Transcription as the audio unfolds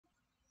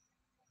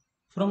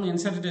From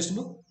Ncert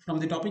textbook, from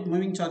the topic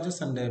moving charges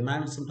and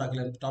magnetism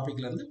topic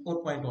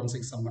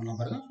 4.16 sum பண்ணலாம்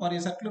பாருங்க. For a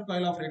circular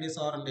coil of radius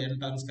r and n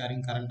turns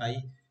carrying current I,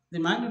 the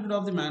magnitude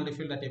of the magnetic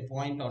field at a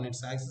point on its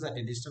axis at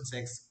a distance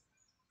x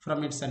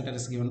from its center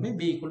is given by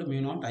B equal to mu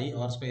naught I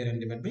r square n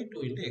divided by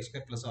 2 into x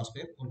square plus r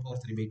square whole power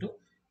 3 by 2.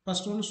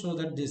 First one show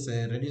that this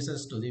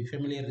reduces to the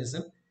familiar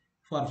result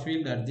for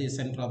field at the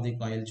center of the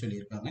coil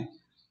சொல்லியிருக்காங்க.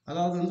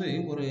 அதாவது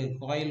ஒரு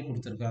coil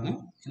கொடுத்துருக்காங்க.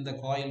 இந்த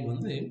coil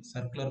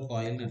circular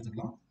காயில்னு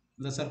எடுத்துக்கலாம்.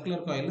 இந்த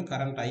circular காயிலில்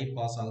current ஐ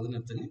pass ஆகுதுன்னு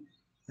எடுத்துங்க.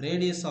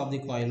 ரேடியஸ் ஆஃப் தி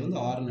காயில்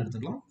ஆர்னு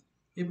எடுத்துக்கலாம்.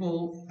 இப்போது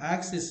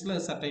ஆக்சிஸில்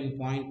சர்டைன்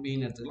பாயிண்ட்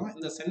பின்னு எடுத்துக்கலாம்.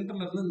 இந்த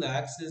சென்டர்லேருந்து இந்த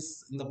ஆக்சிஸ்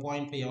இந்த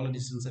பாயிண்ட் பி எவ்வளோ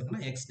டிஸ்டன்ஸ்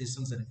இருக்குன்னா எக்ஸ்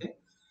டிஸ்டன்ஸ் இருக்குது.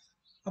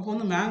 அப்போ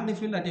magnetic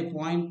field at A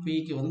point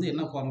பிக்கு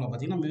என்ன ஃபார்முலா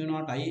பார்த்தீங்கன்னா mu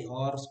not I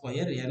R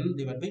square N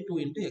divide by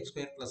 2 into X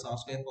square plus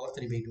R square power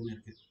 3 by 2ன்னு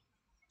இருக்குது.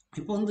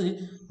 இப்போ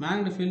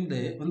மேக்னெட்டிக்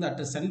ஃபீல்டு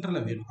அட்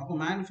சென்டரில் வேணும். அப்போ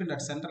மேக்னெட்டிக் ஃபீல்டு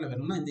அட் சென்டரில்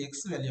வேணும்னா இந்த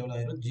எக்ஸ் வேல்யூ எவ்வளோ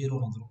ஆயிரும், 0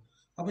 வந்துடும்.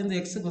 அப்போ இந்த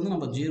எக்ஸுக்கு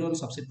நம்ம 0ன்னு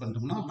சப்ஸ்டிட்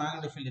பண்ணிட்டோம்னா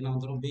மேக்னெட்டிக் ஃபீல்டு என்ன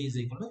வந்துடும், B is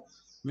equal to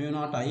mu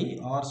not I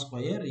R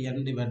square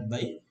N divide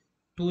by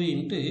 2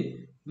 into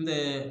இந்த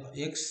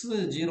எக்ஸ்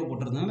 0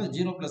 போட்டிருந்தனால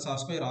 0 ப்ளஸ்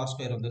ஆர்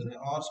ஸ்கொயர் வந்தது,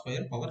 R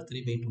square power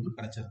 3 by 2ன்னு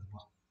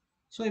கிடச்சிருக்குப்பா.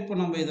 So இப்போ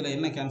நம்ம இதில்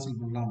என்ன கேன்சல்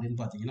பண்ணலாம் அப்படின்னு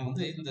பார்த்தீங்கன்னா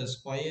இந்த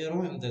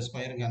ஸ்கொயரும் இந்த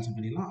ஸ்கொயரும் கேன்சல்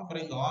பண்ணிடலாம்.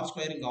 அப்புறம் இங்கே ஆர்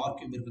ஸ்கொயர் இங்கே ஆர்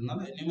கியூப்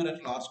இருக்கிறதுனால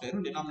நியூமரேட்டரில் ஆர்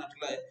ஸ்கொயரும்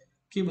டினாமினேட்டரில்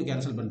கியூப்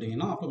கேன்சல்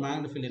பண்ணிட்டீங்கன்னா அப்போ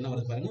மேக்னெட்டிக் ஃபீல்டு என்ன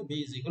வருது பாருங்க, B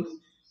is equal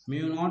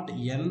mu not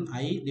N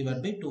I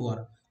divide by 2r.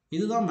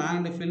 இதுதான்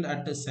magnetic field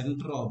at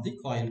centre of the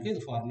காயிலுக்கு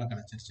இது ஃபார்முலா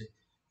கிடச்சிருச்சு.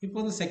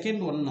 இப்போ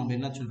செகண்ட் ஒன் நம்ம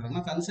என்ன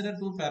சொல்கிறாங்கன்னா, consider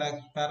two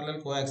parallel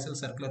coaxial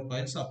circular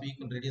coils of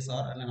equal radius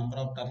r and a number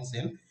of turns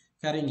n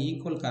carrying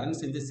equal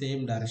currents in the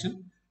same direction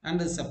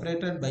and is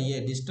separated by a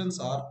distance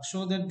r.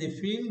 Show that the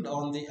field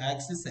on the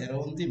axis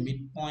around the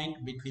midpoint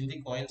between the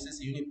coils is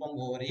uniform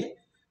over a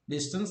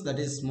distance that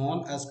is small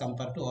as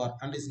compared to r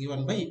and is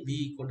given by b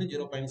equal to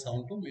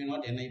 0.72 mu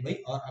naught ni by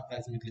r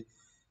approximately.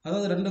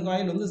 அதாவது ரெண்டு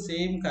coil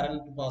same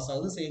current pass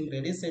ஆகுது, same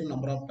radius, same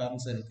number of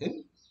turns இருக்கு.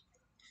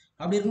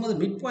 அப்படி இருக்கும்போது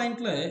mid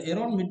பாயிண்ட்ல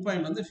around mid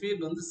point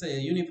field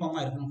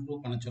யூனிஃபார்மாக இருக்குன்னு prove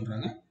பண்ண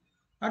சொல்றாங்க.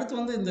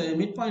 அடுத்து இந்த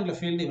மிட் பாயிண்ட்ல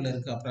ஃபீல்டு இவ்வளோ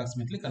இருக்கு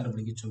அப்ராக்சிமேட்லி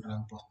கண்டுபிடிக்க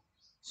சொல்றாங்கப்பா.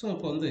 ஸோ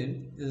இப்போ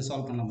இது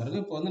சால்வ் பண்ணலாம்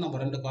பாருங்க. இப்போ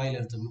நம்ம ரெண்டு காயில்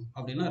எடுத்துக்கணும்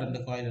அப்படின்னா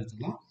ரெண்டு காயில்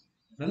எடுத்துக்கலாம்.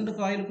 ரெண்டு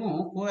காயிலுக்கும்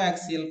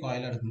கோஆக்சியல்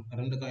காயில் எடுக்கணும்.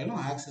 ரெண்டு காயிலும்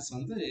ஆக்சிஸ்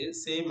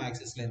சேம்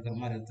ஆக்சிஸில் இருக்கிற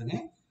மாதிரி எடுத்துங்க.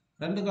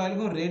 ரெண்டு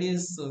காயிலுக்கும்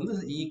radius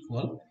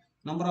equal,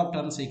 number of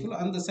turns equal,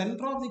 அந்த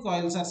centre of the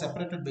coils R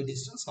separated by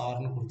distance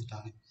ஆர்னு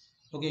கொடுத்துட்டாங்க.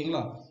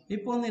 ஓகேங்களா?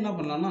 இப்போ என்ன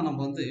பண்ணலாம்னா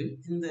நம்ம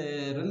இந்த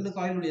ரெண்டு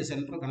காயிலுடைய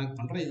சென்டரும் கனெக்ட்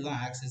பண்ணுறோம்.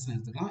 இதுதான் ஆக்சிஸ்னு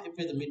எடுத்துக்கலாம். இப்போ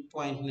இது மிட்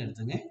பாயிண்ட்னு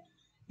எடுத்துங்க.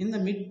 இந்த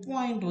மிட்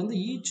பாயிண்ட்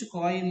ஈச்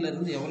காயில்ல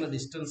இருந்து எவ்வளோ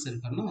டிஸ்டன்ஸ்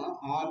இருக்குன்னா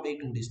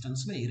r/2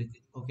 டிஸ்டன்ஸில்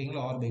இருக்குது.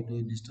 ஓகேங்களா?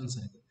 r/2 டிஸ்டன்ஸ்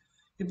இருக்குது.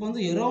 இப்போ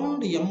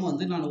அரௌண்ட் எம்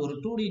நான் ஒரு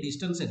 2D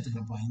டிஸ்டன்ஸ்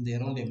எடுத்துக்கிறேன்ப்பா. இந்த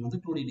அரௌண்ட் எம்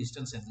 2D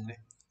டிஸ்டன்ஸ்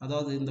எடுத்துக்கிறேன்.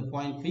 அதாவது இந்த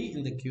பாயிண்ட் பி,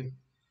 இந்த கியூ.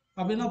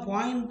 அப்படின்னா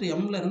பாயிண்ட்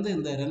எம்ல இருந்து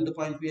இந்த ரெண்டு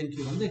point B and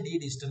Q D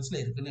டிஸ்டன்ஸில்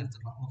இருக்குன்னு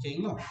எடுத்துக்கலாம்.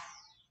 ஓகேங்களா?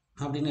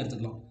 அப்படின்னு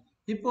எடுத்துக்கலாம்.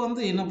 இப்போ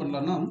என்ன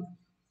பண்ணலாம்னா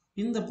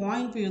இந்த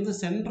point B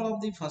centre of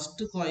the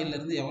first காயில்ல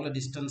இருந்து எவ்வளோ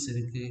டிஸ்டன்ஸ்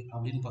இருக்கு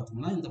அப்படின்னு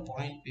பார்த்தோம்னா இந்த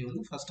பாயிண்ட் பி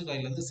ஃபர்ஸ்ட்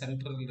காயில்ல இருந்து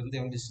சென்டர்ல இருந்து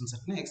எவ்வளோ டிஸ்டன்ஸ்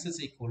இருக்குன்னா x is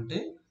equal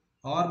to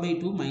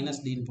r/2 minus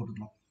dன்னு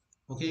போட்டுக்கலாம்.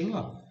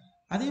 ஓகேங்களா?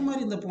 அதே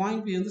மாதிரி இந்த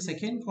பாயிண்ட் பி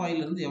செகண்ட்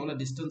காயில்ல இருந்து எவ்வளோ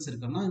டிஸ்டன்ஸ்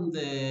இருக்குன்னா இந்த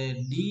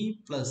d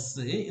பிளஸ்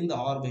இந்த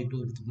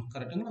r/2 எடுத்துக்கணும்.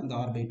 கரெக்டுங்களா? இந்த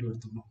r/2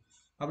 எடுத்துக்கணும்.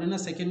 அப்படின்னா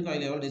செகண்ட்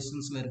காயில் எவ்வளோ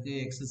டிஸ்டன்ஸ்ல இருக்கு,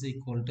 x is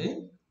equal to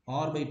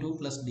r/2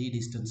 plus d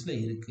டிஸ்டன்ஸ்ல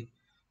இருக்கு.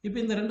 இப்போ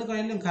இந்த ரெண்டு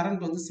காயிலும்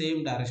கரண்ட் சேம்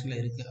டைரக்ஷனில்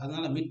இருக்குது.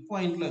 அதனால் மிட்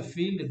பாயிண்டில்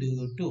field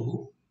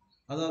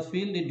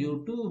due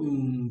to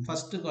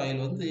first coil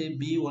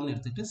B1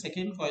 எடுத்துகிட்டு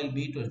செகண்ட் காயில்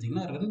B2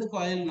 எடுத்திங்கன்னா ரெண்டு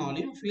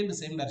காயில்னாலையும் ஃபீல்டு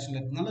சேம் டைரக்ஷனில்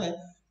இருக்கிறதுனால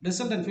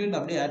ரிசல்டன்ட் ஃபீல்டு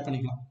அப்படியே ஆட்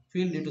பண்ணிக்கலாம்.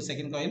 Field due to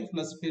second coil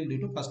plus field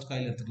due to first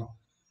coil எடுத்துக்கலாம்.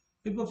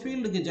 இப்போ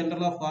ஃபீல்டுக்கு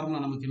ஜென்ரலாக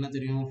ஃபார்முலா நமக்கு என்ன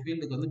தெரியும்,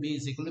 ஃபீல்டுக்கு B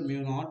is equal to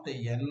mu naught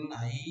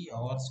ni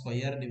r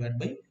square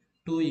divide by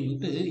 2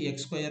 into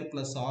X square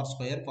plus R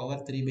square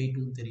power 3 by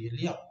 2 தெரியும்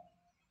இல்லையா?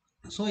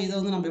 ஸோ இதை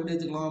நம்ம எப்படி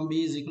எடுத்துக்கலாம், b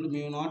is equal to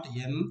mu naught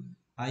n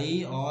I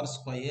r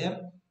square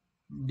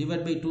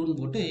divide by 2ன்னு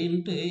போட்டு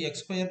into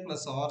X square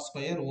plus R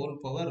square whole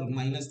power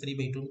minus 3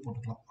 by 2ன்னு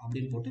போட்டுக்கலாம்.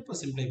 அப்படின்னு போட்டு இப்போ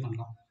சிம்ப்ளை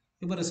பண்ணலாம்.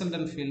 இப்போ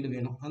ரிசல்டன்ட் ஃபீல்டு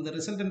வேணும். அந்த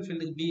ரிசல்டன்ட்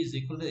ஃபீல்டுக்கு b is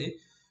equal to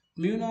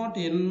mu naught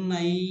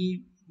ni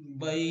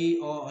by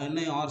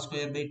ni r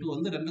square by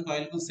 2 ரெண்டு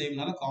காயிலுக்கும்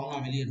சேம்னால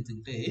காமனாக வெளியே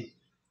எடுத்துக்கிட்டு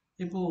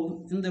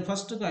இப்போது இந்த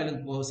ஃபர்ஸ்ட்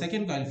காயிலுக்கு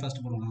செகண்ட் காயில்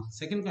ஃபர்ஸ்ட் போடலாம்.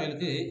 செகண்ட்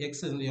காயிலுக்கு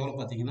எக்ஸ் எவ்வளோ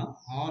பார்த்தீங்கன்னா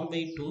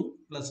r/2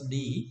 plus d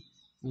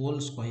whole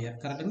square,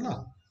 கரெக்டுங்களா?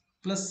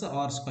 ப்ளஸ்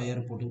ஆர் ஸ்கொயர்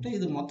போட்டுக்கிட்டு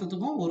இது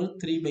மொத்தத்துக்கும் ஒரு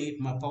 3 by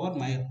பவர்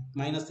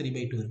மைனஸ் 3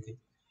 by 2 இருக்குது.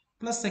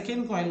 ப்ளஸ்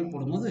செகண்ட் காயிலுக்கு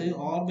போடும்போது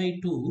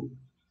r/2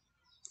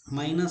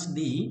 minus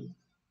D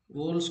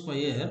whole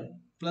square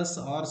plus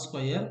R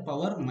square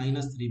power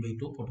minus 3 by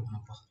 2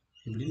 போட்டுக்கணும்ப்பா.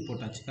 இப்படின்னு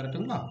போட்டாச்சு,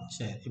 கரெக்டுங்களா?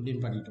 சரி,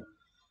 இப்படின்னு பண்ணிட்டோம்.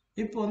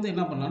 இப்போ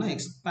என்ன பண்ணலாம்னா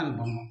எக்ஸ்பேண்ட்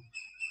பண்ணணும்.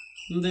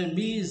 இந்த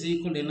b is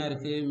equal என்ன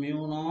இருக்குது, mu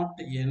naught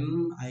n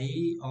I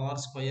r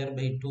square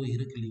by 2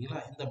 இருக்கு இல்லைங்களா?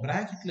 இந்த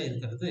ப்ராக்கெட்டில்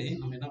இருக்கிறது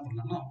நம்ம என்ன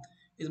பண்ணலாம்னா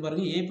இது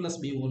பாருங்க a plus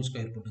B whole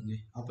square போட்டுங்க.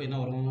 அப்போ என்ன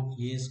வரும்,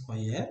 a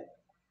square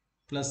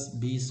plus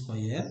B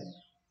square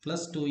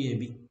plus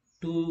 2ab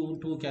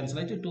 2 cancel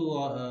ஆகிட்டு 2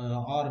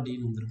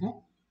 ஆர்டின்னு வந்திருக்கும்.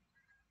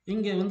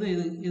 இங்கே வந்து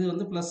இது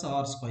வந்து ப்ளஸ்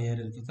ஆர் ஸ்கொயர்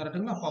இருக்குது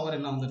கரெக்டுங்களா. பவர்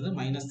என்ன வந்துடுது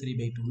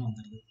 -3/2ன்னு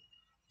வந்துடுது.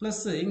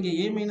 ப்ளஸ் இங்கே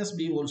a minus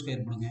B whole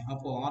square போடுங்க.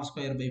 அப்போது R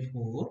square by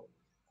 4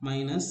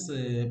 minus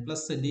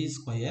plus D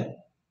square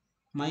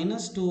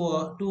minus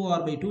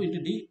 2r/2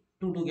 into D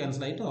 2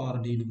 cancel ஆகிட்டு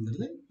ஆர்டின்னு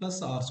வந்துடுது ப்ளஸ்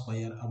ஆர்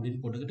ஸ்கொயர் அப்படின்னு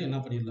போட்டுக்கிட்டு என்ன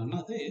பண்ணிடலாம்னா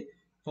அது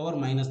பவர்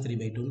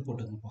 -3/2ன்னு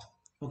போட்டுக்கப்பா.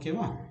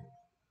 ஓகேவா.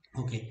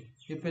 ஓகே,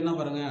 இப்போ என்ன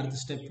பாருங்கள் அடுத்த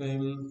ஸ்டெப்பு.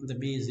 இந்த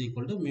b is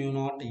equal to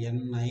μ0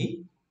 ni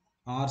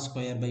R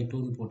square by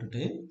 2ன்னு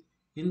போட்டுட்டு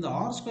இந்த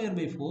ஆர் ஸ்கொயர்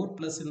பை 4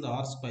 ப்ளஸ் இந்த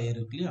ஆர் ஸ்கொயர்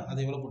இருக்கு இல்லையா, அதை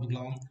எவ்வளோ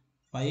போட்டுக்கலாம்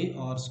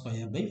 5r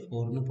ஸ்கொயர் பை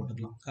 4ன்னு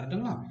போட்டுக்கலாம்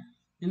கரெக்டுங்களா.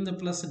 இந்த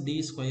ப்ளஸ் டி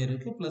ஸ்கொயர்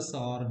இருக்குது ப்ளஸ்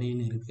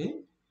ஆர்டின்னு இருக்குது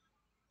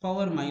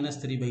பவர்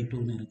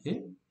 -3/2ன்னு இருக்குது.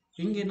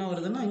 இங்கே என்ன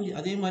வருதுன்னா இங்கே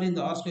அதே மாதிரி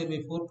இந்த R square by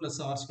 4 plus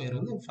R square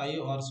வந்து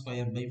 5r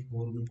ஸ்கொயர் பை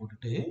 4ன்னு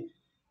போட்டுட்டு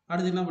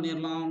அடுத்து என்ன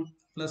பண்ணிடலாம்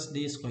ப்ளஸ்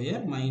டி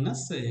ஸ்கொயர்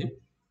மைனஸ்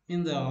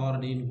இந்த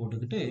ஆர்டின்னு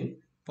போட்டுக்கிட்டு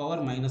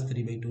பவர்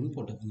 -3/2ன்னு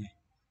போட்டுக்குங்க.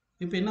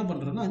 இப்போ என்ன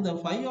பண்ணுறோன்னா இந்த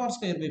 5r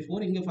ஸ்கொயர் பை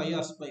 4 இங்கே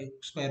 5r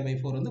ஸ்கொயர் பை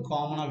 4 வந்து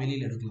காமனாக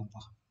வெளியில்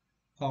எடுக்கலாம்ப்பா.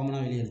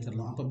 காமனாக வெளியே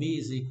எடுத்துடலாம். அப்போ b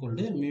is equal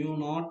to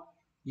μ0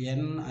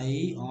 ni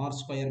R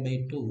square by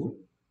 2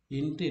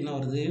 into என்ன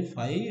வருது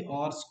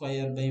 5r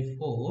ஸ்கொயர் பை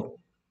 4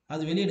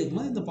 அது வெளியே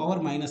எடுக்கும்போது இந்த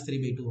பவர்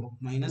 -3/2 வரும்.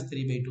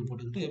 -3/2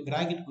 போட்டுக்கிட்டு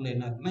ப்ராக்கெட்டுக்குள்ளே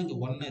என்ன இருக்குன்னா இங்கே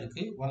 1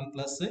 இருக்குது 1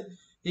 ப்ளஸ்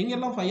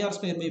எங்கெல்லாம் 5r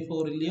ஸ்கொயர் பை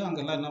 4 இல்லையோ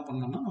அங்கெல்லாம் என்ன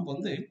பண்ணோம்னா நம்ம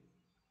வந்து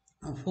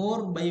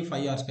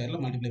 4/5r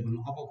ஸ்கொயரில் மல்டிப்ளை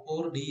பண்ணணும். அப்போ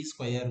 4d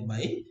square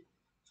by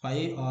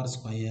 5r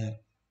square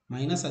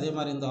minus அதே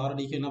மாதிரி இந்த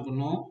ஆர்டிக்கு என்ன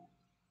பண்ணோம்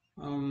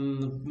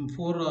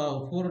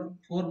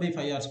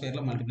 4/5r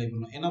ஸ்கொயரில் மல்டிப்ளை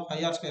பண்ணணும். ஏன்னா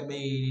 5r ஸ்கொயர்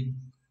பை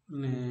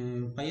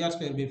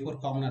 4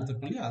 காமனாக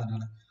எடுத்துருக்கோம் இல்லையா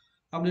அதனால்.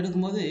 அப்படி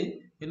எடுக்கும்போது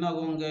என்ன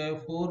ஆகும் இங்கே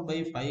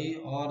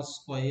 4/5r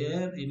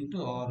ஸ்கொயர் இன்ட்டு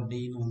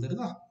ஆர்டின்னு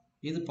வந்துடுதா.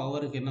 இது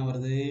பவருக்கு என்ன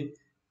வருது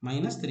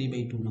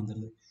 -3/2ன்னு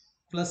வந்துடுது.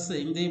 ப்ளஸ்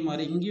இதே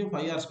மாதிரி இங்கேயும்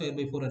 5r ஸ்கொயர்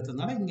பை 4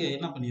 எடுத்ததுனால இங்கே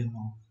என்ன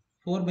பண்ணிடணும்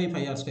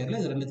 4/5r ஸ்கொயரில்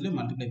இது ரெண்டுத்துலேயும்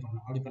மல்டிப்ளை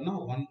பண்ணணும். அப்படி பண்ணால்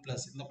 1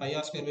 ப்ளஸ் இந்த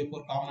 5r ஸ்கொயர் பை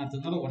 4 காமன்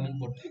எடுத்ததுனால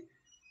 1ன்னு போட்டு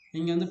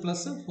இங்கே வந்து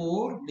plus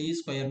 4d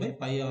square by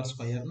 5r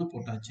ஸ்கொயர்னு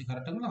போட்டாச்சு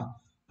கரெக்டுங்களா.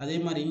 அதே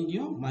மாதிரி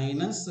இங்கேயும்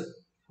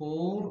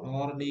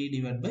 -4rd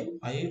டிவைட் பை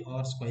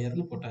 5r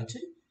ஸ்கொயர்னு போட்டாச்சு.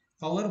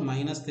 பவர்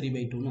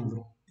 -3/2ன்னு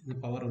வந்துடும். இது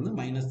பவர் வந்து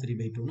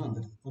 -3/2ன்னு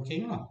வந்துடுது.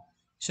 ஓகேங்களா.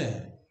 சரி,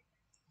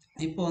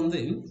 இப்போ வந்து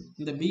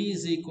இந்த b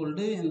இஸ் ஈக்குவல்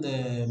டு இந்த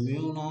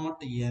μ0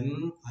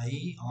 ni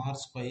r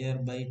ஸ்கொயர்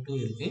பை 2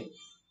 இருக்குது.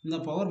 இந்த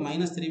பவர்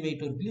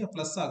 -3/2 இருக்கு இல்லையா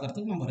ப்ளஸ்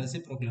ஆகிறதுக்கு நம்ம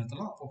ரெசிப்ரோக்கல்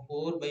எடுத்துலாம். அப்போ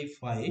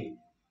 4/5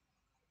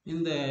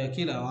 இந்த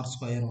கீழே ஆர்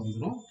ஸ்கொயர்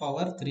வந்துடும்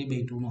பவர்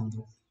 3/2ன்னு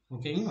வந்துடும்.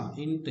 ஓகேங்களா.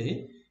 இன்ட்டு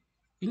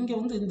இங்கே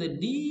வந்து இந்த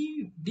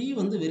டி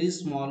வந்து வெரி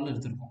ஸ்மால்னு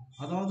எடுத்திருக்கோம்.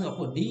 அதாவது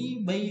அப்போ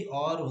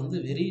d/r வந்து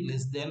வெரி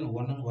லெஸ் தேன்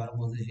 1ன்னு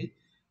வரும்போது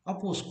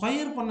அப்போது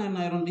ஸ்கொயர் பண்ண என்ன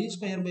ஆயிரும் d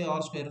square by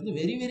R square வந்து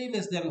வெரி வெரி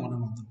லெஸ் தேன்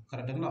 1ன்னு வந்துடும்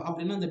கரெக்டுங்களா.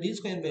 அப்படின்னா இந்த d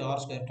square by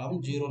R square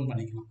term 0ன்னு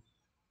பண்ணிக்கலாம்.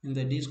 இந்த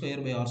d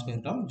square by R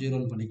square term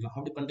 0ன்னு பண்ணிக்கலாம்.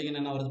 அப்படி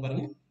பண்ணிட்டீங்கன்னா என்ன வருது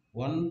பாருங்கள்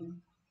 1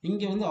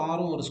 இங்கே வந்து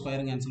ஆரும் ஒரு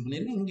ஸ்கொயரும் கேன்சல்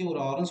பண்ணிடுங்க, இங்கே ஒரு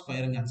ஆரும்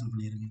ஸ்கொயரும் கேன்சல்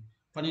பண்ணிடுங்க.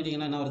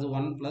 பண்ணிட்டீங்கன்னா என்ன வருது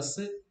 1 ப்ளஸ்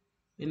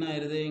என்ன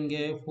ஆயிடுது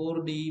இங்கே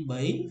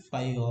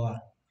 4d/5r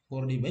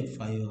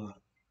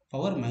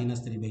பவர்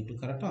 -3/2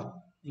 கரெக்டாக.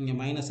 இங்கே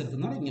மைனஸ்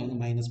இருக்கிறதுனால இங்கே வந்து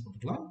மைனஸ்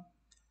போட்டுக்கலாம்.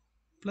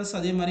 ப்ளஸ்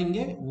அதே மாதிரி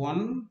இங்கே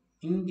 1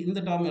 இங்கே இந்த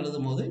டேர்ம்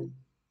எழுதும் போது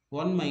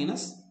 1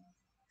 மைனஸ்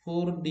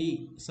 4d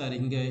சாரி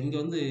இங்கே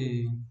வந்து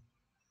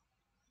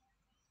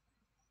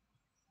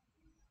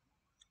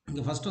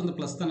இங்கே ஃபஸ்ட் வந்து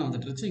ப்ளஸ் தானே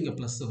வந்துட்டுருச்சு, இங்கே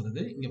ப்ளஸ்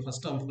வருது. இங்கே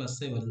ஃபஸ்ட் டேர்ம்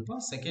ப்ளஸ்ஸே வருதுப்பா,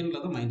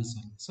 செகண்டில் தான் மைனஸ்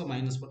வருது. ஸோ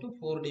மைனஸ் போட்டு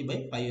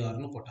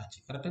 4d/5rன்னு போட்டாச்சு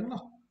கரெக்டுங்களா.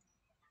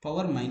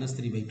 பவர்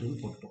 -3/2ன்னு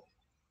போட்டோம்.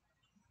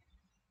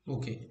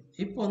 ஓகே,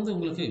 இப்போ வந்து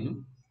உங்களுக்கு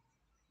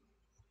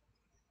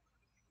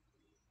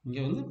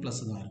இங்கே வந்து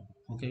ப்ளஸ் தான் இருக்கும்.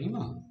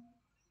 ஓகேங்களா.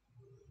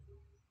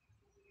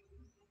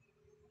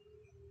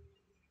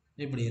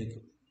 இப்படி இருக்கு.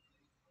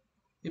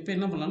 இப்போ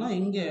என்ன பண்ணலாம்னா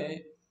இங்கே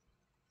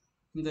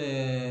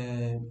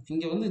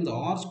வந்து இந்த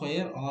ஆர்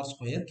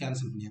ஸ்கொயர்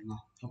கேன்சல்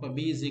பண்ணிடலாம். அப்போ b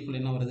இஸ் ஈக்குவல்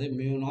என்ன வருது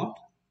μ0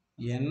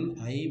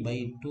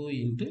 ni/2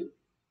 இன்ட்டு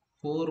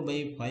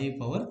 4/5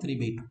 பவர்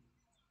 3/2.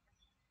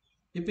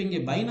 இப்போ இங்கே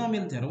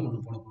பைனாமியல் தேரம்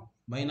ஒன்று போட போகிறோம்.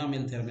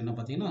 பைனாமியல் தேரம் என்ன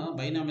பார்த்தீங்கன்னா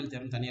பைனாமியல்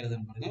தேரம் தனியாக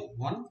எழுதுன்னு பாருங்கள்.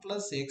 1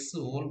 + x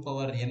ஹோல்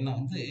பவர் n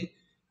வந்து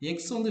x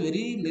வந்து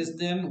வெரி லெஸ்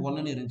தேன்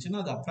 1ன்னு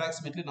இருந்துச்சுன்னா அது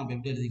அப்ராக்சிமேட்லி நம்ம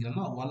எப்படி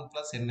எழுதிக்கலாம்னா 1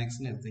 +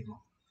 nxன்னு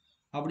எடுத்துக்கலாம்.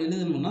 அப்படி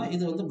எழுதணும்னா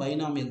இது வந்து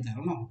பைனாமியல்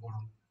தேரம் நம்ம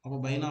போடணும். அப்போ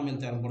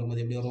பைனாமியல் தேரம்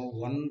போடும்போது எப்படி வரும்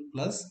 1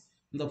 ப்ளஸ்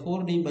இந்த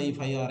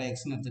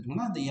 4d/5rxன்னு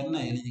எடுத்துட்டோம்னா அந்த என்ன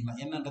எழுதிக்கலாம்.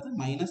 என்னன்றது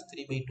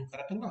 -3/2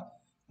 கரெக்டுங்களா.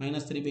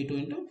 -3/2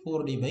 இன்ட்டு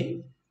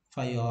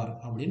 4d/5r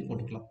அப்படின்னு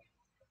போட்டுக்கலாம்.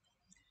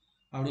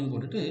 அப்படின்னு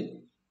போட்டுட்டு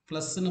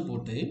ப்ளஸ்ன்னு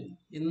போட்டு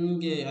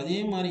இங்கே அதே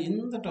மாதிரி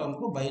இந்த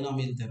டேர்முக்கும்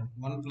binomial theorem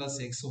 1 +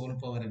 x whole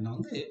power என்ன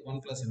வந்து 1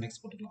 + nx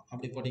போட்டுக்கலாம்.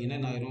 அப்படி போட்டிங்கன்னா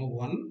என்ன ஆயிரும்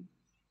 1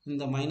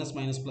 இந்த மைனஸ்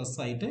மைனஸ் ப்ளஸ்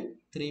ஆகிட்டு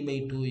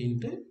 3/2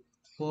 இன்ட்டு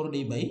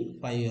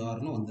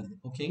 4d/5rன்னு வந்துடுது.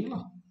 ஓகேங்களா.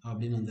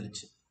 அப்படின்னு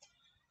வந்துருச்சு.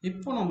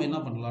 இப்போ நம்ம என்ன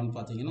பண்ணலாம்னு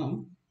பார்த்தீங்கன்னா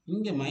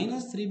இங்கே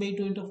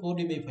 -3/2 இன்ட்டு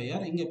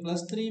 4d/5r இங்கே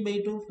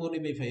 +3/2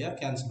 4d/5r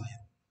கேன்சல்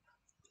ஆயிடும்.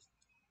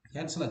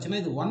 கேன்சல் ஆச்சுன்னா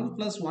இது 1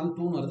 + 1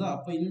 2ன்னு வருது.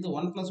 அப்போ இந்த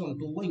 1 + 1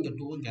 2வும் இங்கே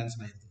 2வும்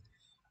கேன்சல் ஆயிடுது.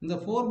 இந்த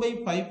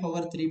 4/5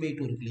 பவர்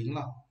 3/2 இருக்கு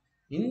இல்லைங்களா,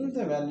 இந்த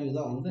வேல்யூ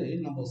தான் வந்து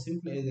நம்ம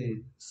சிம்பிள் இது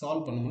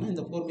சால்வ் பண்ணோம்னா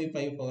இந்த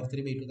 4/5 பவர்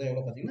 3/2 தான்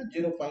எவ்வளோ பார்த்தீங்கன்னா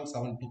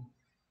 0.72.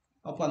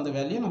 அப்போ அந்த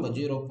வேல்யூ நம்ம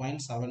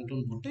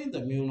 0.72 போட்டு இந்த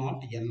மியூ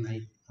நாட் என்ஐ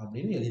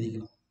அப்படின்னு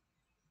எழுதிக்கலாம்.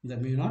 இந்த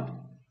மியூ நாட்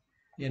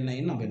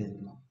என்ஐன்னு நம்ம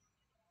எழுதிக்கலாம்.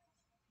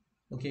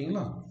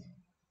 ஓகேங்களா.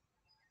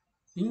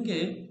 இங்கே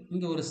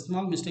ஒரு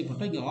ஸ்மால் மிஸ்டேக்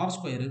மட்டும், இங்கே ஆர்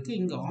ஸ்கொயர் இருக்குது,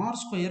 இங்கே ஆர்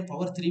ஸ்கொயர்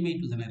பவர்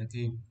 3/2 தானே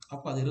இருக்குது.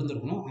 அப்போ அது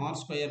இருந்திருக்கணும் ஆர்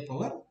ஸ்கொயர்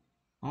பவர்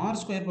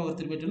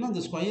 3/2னா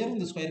இந்த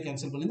ஸ்கொயர்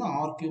கேன்சல் பண்ணி தான்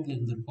ஆர் கியூப்னு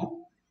இருந்திருக்கும்.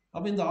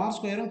 அப்போ இந்த ஆர்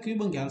ஸ்கொயரும்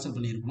கியூபும் கேன்சல்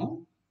பண்ணியிருக்கணும்.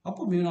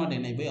 அப்போ மியூ நாட்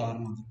என்ஐ பை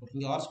ஆர்னு வந்துருக்கும்.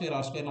 இங்கே ஆர்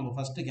ஸ்கொயர் நம்ம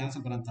ஃபஸ்ட்டு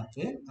கேன்சல் பண்ண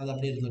தப்பு, அது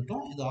அப்படியே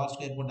இருந்துட்டோம். இது ஆர்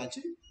ஸ்கொயர்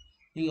போட்டாச்சு.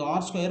 இங்கே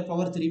ஆர் ஸ்கொயர்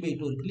பவர்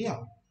 3/2 இருக்கு இல்லையா,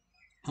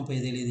 அப்போ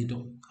இது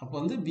எழுதிட்டோம். அப்போ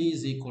வந்து B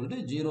is equal to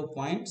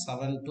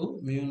 0.72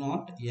 mu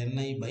not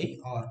NI by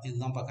R,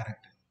 இதுதான்ப்பா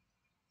கரெக்ட்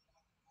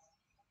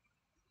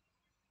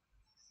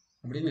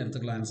அப்படின்னு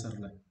எடுத்துக்கலாம்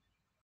ஆன்சரில்.